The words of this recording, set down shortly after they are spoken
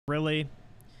Really?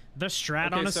 The strat,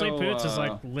 Okay, honestly, so, Poots, is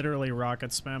like literally rocket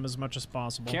spam as much as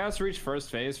possible. Chaos reach first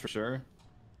phase for sure.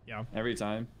 Yeah. Every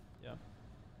time. Yeah.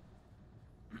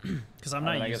 Because I'm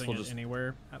not using it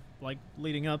anywhere, like,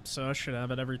 leading up, so I should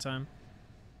have it every time.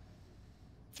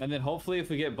 And then hopefully if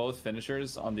we get both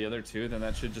finishers on the other two, then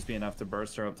that should just be enough to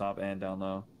burst her up top and down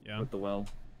low with the well.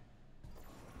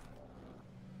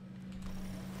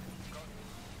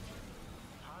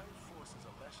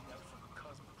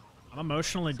 I'm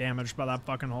emotionally damaged by that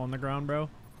fucking hole in the ground, bro.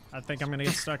 I think I'm gonna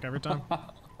get stuck every time.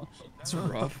 It's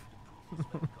rough.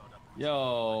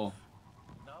 Yo.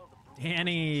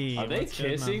 Danny. Are they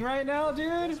kissing right now,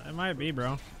 dude? It might be,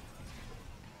 bro.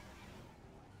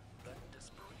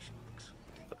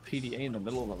 The PDA in the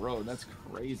middle of the road. That's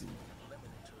crazy.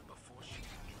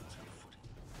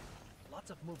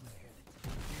 Lots of movement here.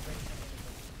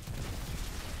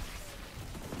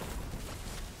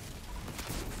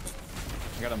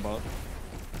 I got them both.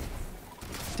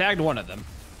 Tagged one of them.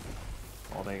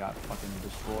 Oh, they got fucking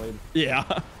destroyed. Yeah.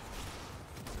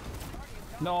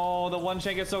 No, the one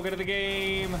shank is so good at the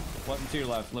game. One to your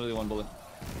left, literally one bullet.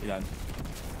 He died.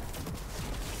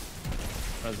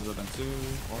 Res is open 2,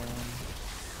 1.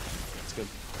 That's good.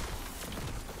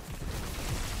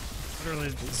 Literally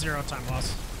 0 time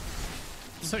loss.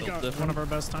 It's like one of our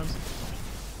best times.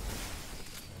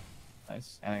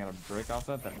 Nice. And I got a brick off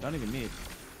that I don't even need.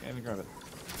 Can't even grab it.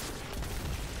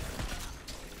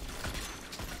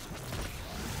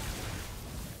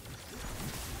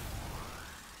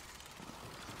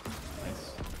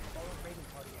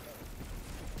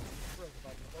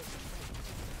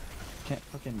 Can't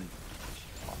fucking.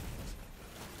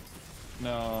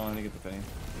 No, I didn't get the thing.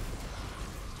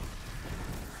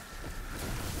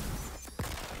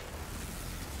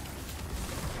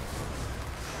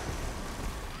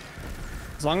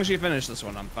 As long as you finish this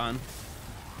one, I'm fine.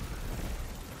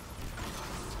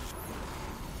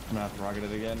 I'm gonna have to rocket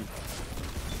it again.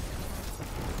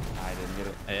 I didn't get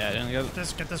it. Yeah, I didn't get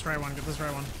it. Get this right one. Get this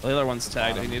right one. The other one's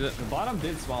tagged. If you need it. The bottom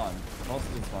did spawn. The also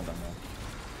did spawn down there.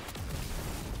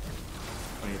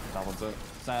 When you get the top one's up.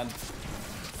 Sad.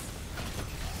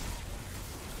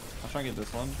 I'll try and get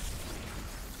this one.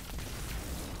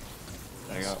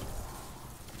 There you go.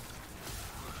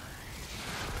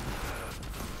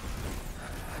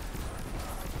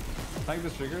 Tag the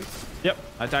triggers. Yep.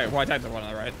 I tagged the one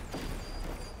on the right.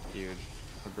 Huge.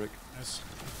 A brick. Nice.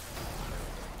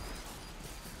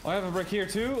 Oh, I have a brick here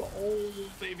too. Oh,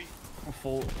 baby. A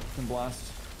full can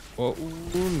blast. Whoa.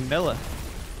 Ooh, Milla.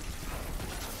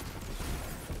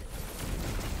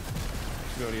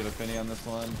 Go to get a penny on this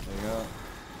one. There you go.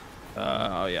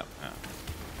 Oh, yeah.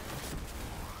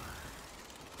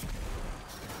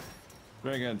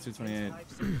 Very good. 228.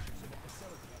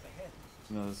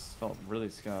 No, this felt really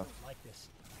scuffed. Like this.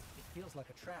 It feels like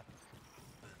a trap.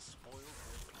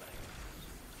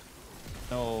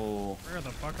 No. Where the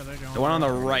fuck are they going? The one on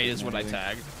the right is what I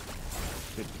tagged.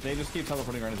 Dude, they just keep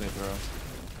teleporting right as they throw.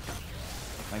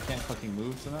 I can't fucking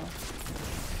move somehow.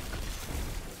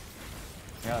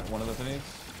 I got one of the pennies.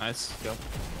 Nice. Go.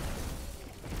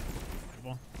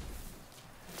 Cool.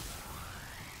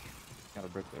 Got a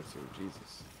brick there too.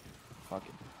 Jesus.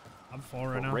 Fucking. I'm full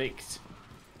right now. Raked.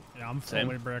 Yeah, I'm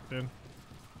fully bricked, dude.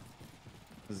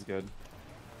 This is good.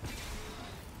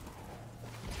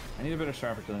 I need a bit of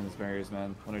sharper killing these barriers,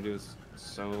 man. What I do is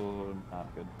so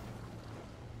not good.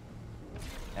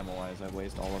 Ammo wise, I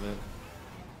waste all of it.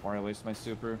 Or I waste my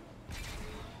super.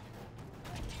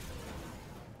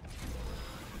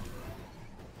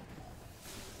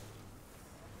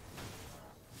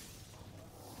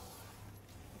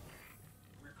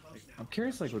 I'm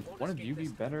curious, like, would one of you be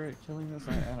better at killing this?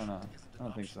 I don't know. I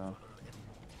don't think so.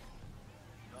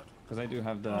 Because I do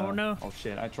have the... Oh, no. Oh,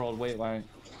 shit. I trolled. Wait, why?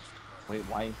 Wait,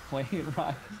 why? Wait,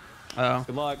 right. Oh.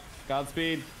 Good luck.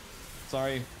 Godspeed.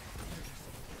 Sorry.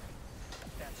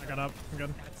 I got up. I'm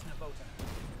good.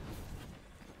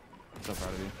 So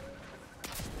proud of you.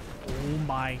 Oh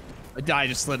my. A die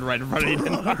just slid right in front of you,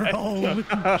 didn't I? Holy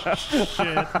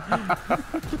shit.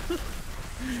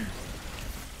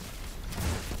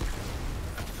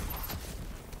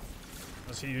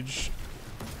 That's huge.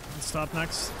 Stop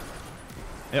next.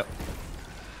 Yep.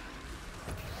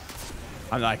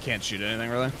 I can't shoot anything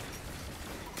really.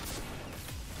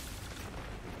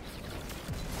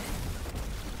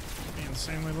 Be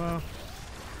insanely low.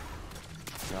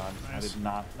 God, Nice. I did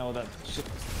not know that shit.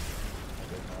 I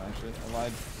didn't know, actually. I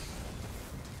lied.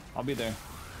 I'll be there.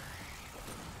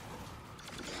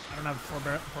 I don't have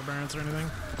forbearance or anything.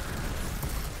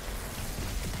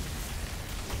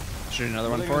 Shoot another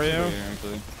one for you. Here,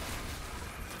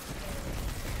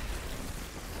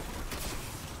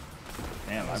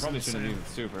 Damn, I was probably shouldn't have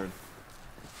insane. even supered.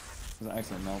 It was an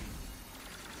excellent melt.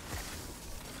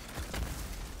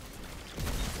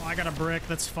 Oh, I got a brick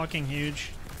that's fucking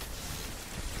huge.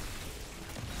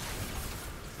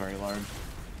 Very large.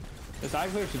 This eye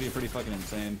clear should be pretty fucking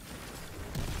insane.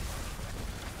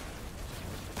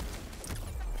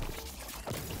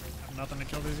 I have nothing to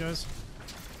kill these guys.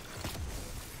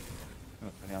 I'm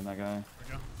gonna put down that guy. There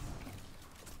we go.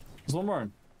 There's one more.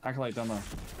 Acolyte down there.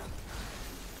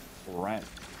 Right.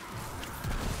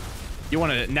 You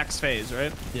wanted it next phase,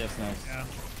 right? Yes, nice. Yeah.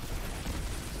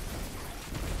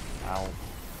 Ow.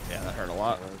 Yeah, that hurt a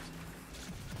lot.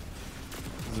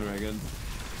 This is very good.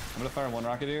 I'm gonna fire one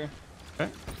rocket here.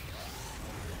 Okay.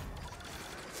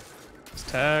 Let's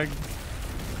tag.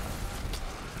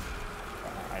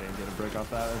 I didn't get a break off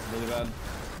that. That's really bad.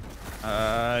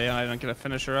 Yeah, I didn't get a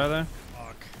finisher either.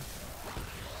 Fuck.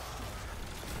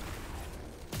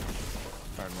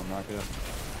 Fired one rocket.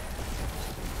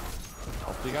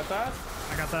 Hopefully you got that.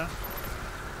 I got that.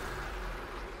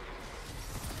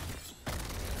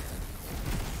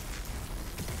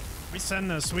 We send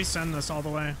this all the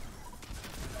way.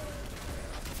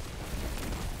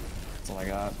 That's all I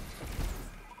got.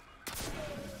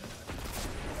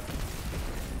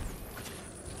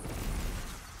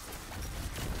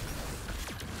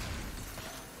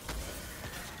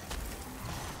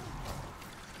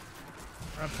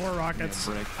 I have 4 rockets.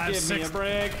 Give me a I have break. Give me 6. a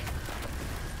break.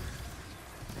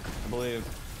 I believe.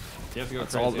 You have to go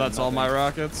That's crazy all. with That's all my nothing.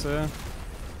 rockets. Yeah.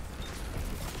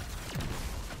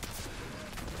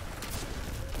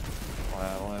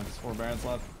 Wow, only have 4 Forbearance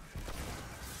left.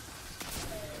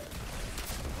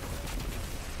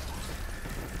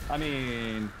 I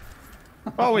mean,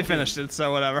 Well, we finished it,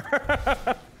 so whatever.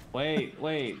 wait.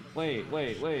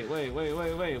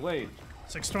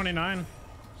 629.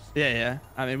 Yeah, yeah.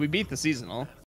 I mean, we beat the seasonal.